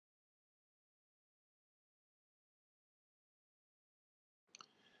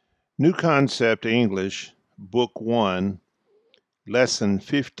New Concept English, Book 1, Lesson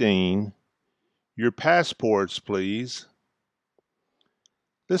 15. Your passports, please.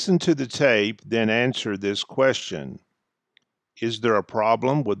 Listen to the tape, then answer this question. Is there a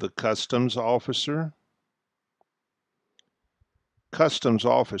problem with the customs officer? Customs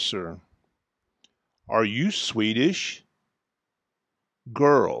officer. Are you Swedish?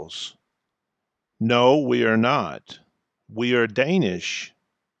 Girls. No, we are not. We are Danish.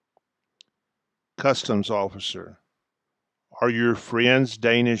 Customs officer. Are your friends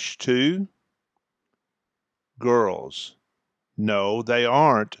Danish too? Girls. No, they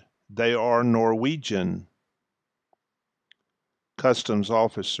aren't. They are Norwegian. Customs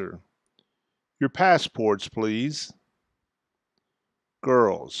officer. Your passports, please.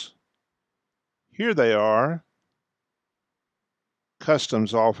 Girls. Here they are.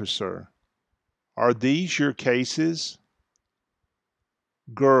 Customs officer. Are these your cases?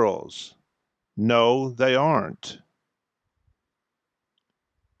 Girls. No, they aren't.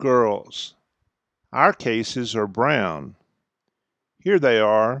 Girls. Our cases are brown. Here they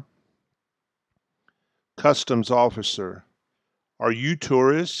are. Customs officer. Are you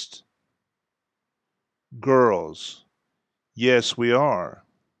tourists? Girls. Yes, we are.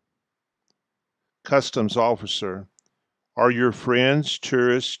 Customs officer. Are your friends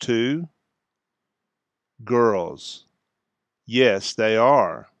tourists too? Girls. Yes, they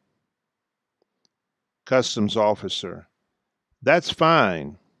are. Customs officer. That's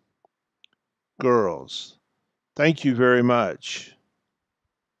fine. Girls. Thank you very much.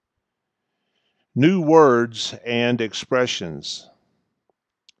 New words and expressions.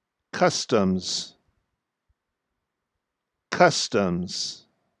 Customs. Customs.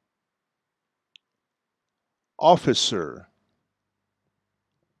 Officer.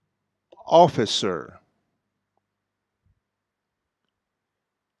 Officer.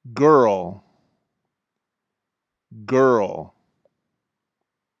 Girl. Girl.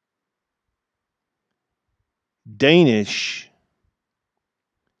 Danish.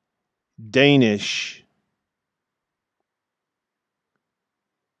 Danish.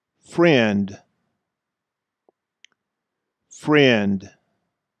 Friend. Friend.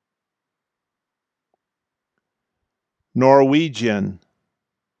 Norwegian.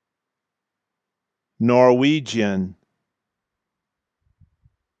 Norwegian.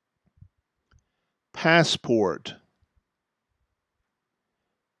 Passport.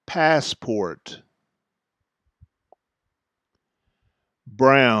 Passport.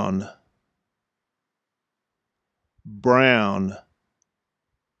 Brown. Brown.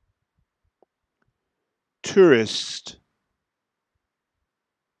 Tourist.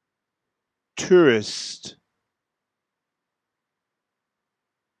 Tourist.